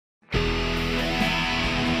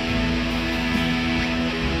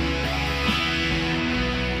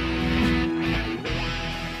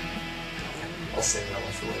I'll save that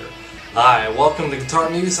one for later. Hi, welcome to Guitar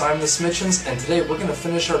Muse. I'm the Smitchens, and today we're going to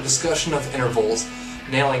finish our discussion of intervals,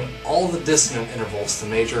 nailing all the dissonant intervals, the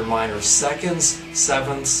major and minor seconds,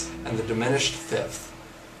 sevenths, and the diminished fifth.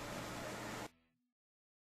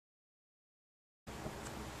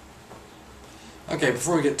 Okay,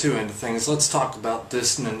 before we get too into things, let's talk about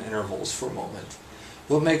dissonant intervals for a moment.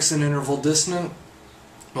 What makes an interval dissonant?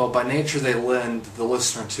 Well, by nature they lend the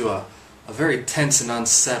listener to a very tense and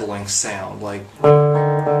unsettling sound, like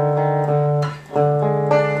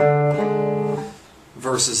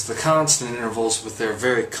versus the consonant intervals with their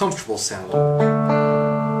very comfortable sound.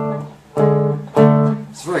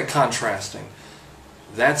 It's very contrasting.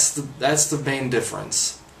 That's the main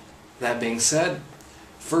difference. That being said,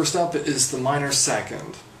 first up is the minor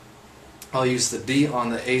second. I'll use the D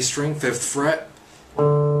on the A string, 5th fret.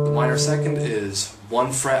 The minor second is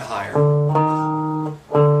 1 fret higher.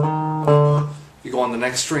 You go on the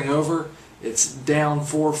next string over, it's down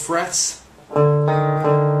 4 frets.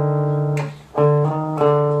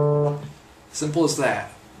 Simple as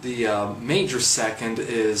that. The major second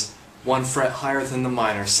is 1 fret higher than the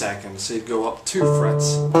minor second, so you go up 2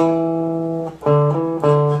 frets.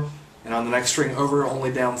 And on the next string over,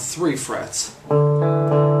 only down 3 frets.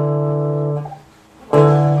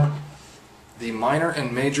 The minor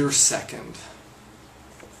and major second.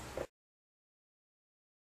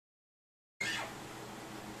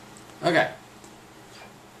 Okay.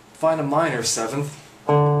 Find a minor seventh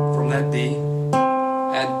from that D.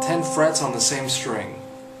 Add 10 frets on the same string.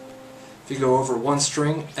 If you go over 1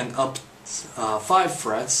 string and up 5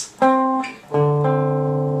 frets,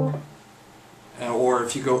 or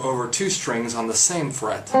if you go over 2 strings on the same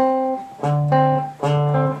fret.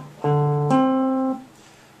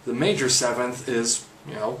 The major seventh is,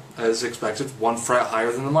 as expected, 1 fret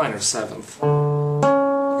higher than the minor seventh. You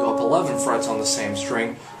go up 11 frets on the same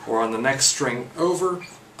string, or on the next string over,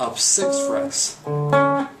 up 6 frets.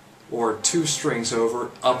 Or 2 strings over,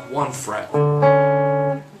 up 1 fret.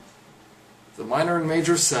 The minor and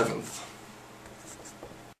major seventh.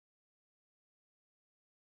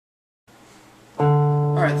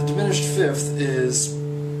 Alright, the diminished fifth is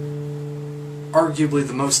arguably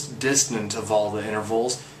the most dissonant of all the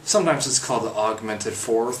intervals. Sometimes it's called the augmented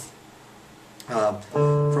fourth.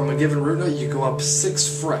 From a given root note, you go up 6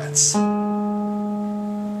 frets.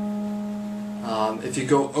 If you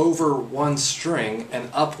go over 1 string and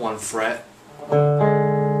up 1 fret,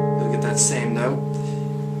 you'll get that same note.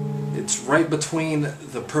 It's right between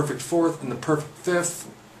the perfect fourth and the perfect fifth.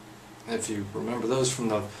 If you remember those from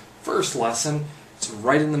the first lesson, it's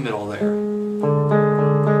right in the middle there.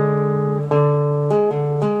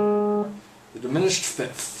 The diminished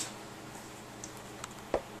fifth.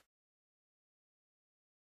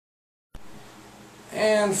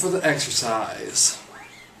 And for the exercise.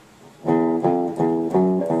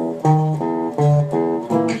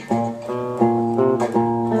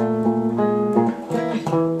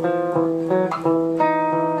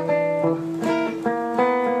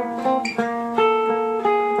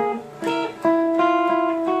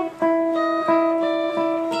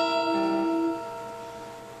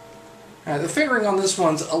 The fingering on this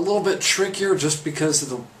one's a little bit trickier just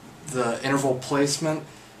because of the interval placement.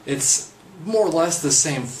 It's more or less the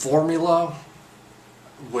same formula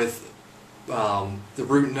with the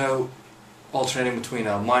root note alternating between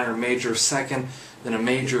a minor and major second, then a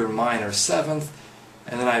major and minor seventh,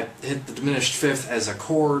 and then I hit the diminished fifth as a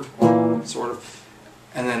chord, sort of,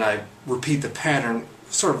 and then I repeat the pattern,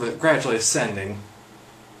 sort of gradually ascending.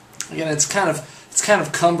 Again, it's kind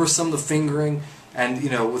of cumbersome, the fingering. And,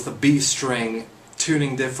 with a B string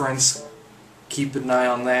tuning difference, keep an eye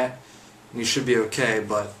on that, and you should be okay,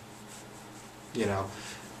 but,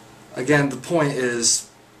 again, the point is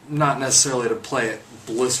not necessarily to play it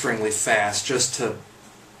blisteringly fast, just to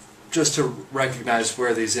recognize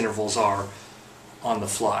where these intervals are on the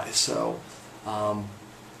fly. So,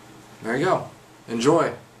 there you go.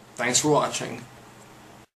 Enjoy. Thanks for watching.